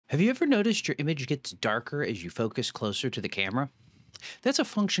Have you ever noticed your image gets darker as you focus closer to the camera? That's a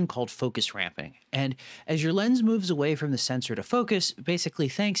function called focus ramping, and as your lens moves away from the sensor to focus, basically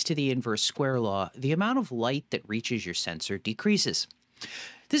thanks to the inverse square law, the amount of light that reaches your sensor decreases.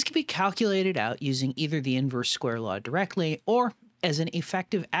 This can be calculated out using either the inverse square law directly or as an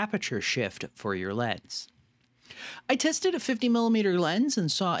effective aperture shift for your lens. I tested a 50mm lens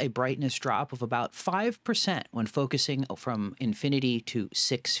and saw a brightness drop of about 5% when focusing from infinity to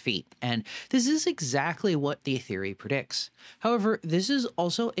 6 feet, and this is exactly what the theory predicts. However, this is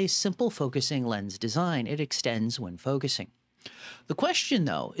also a simple focusing lens design. It extends when focusing. The question,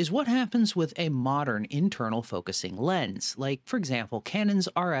 though, is what happens with a modern internal focusing lens, like, for example, Canon's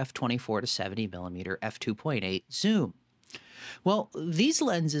RF 24-70mm f2.8 zoom. Well, these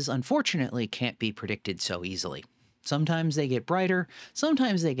lenses unfortunately can't be predicted so easily. Sometimes they get brighter,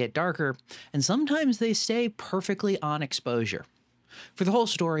 sometimes they get darker, and sometimes they stay perfectly on exposure. For the whole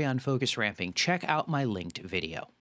story on focus ramping, check out my linked video.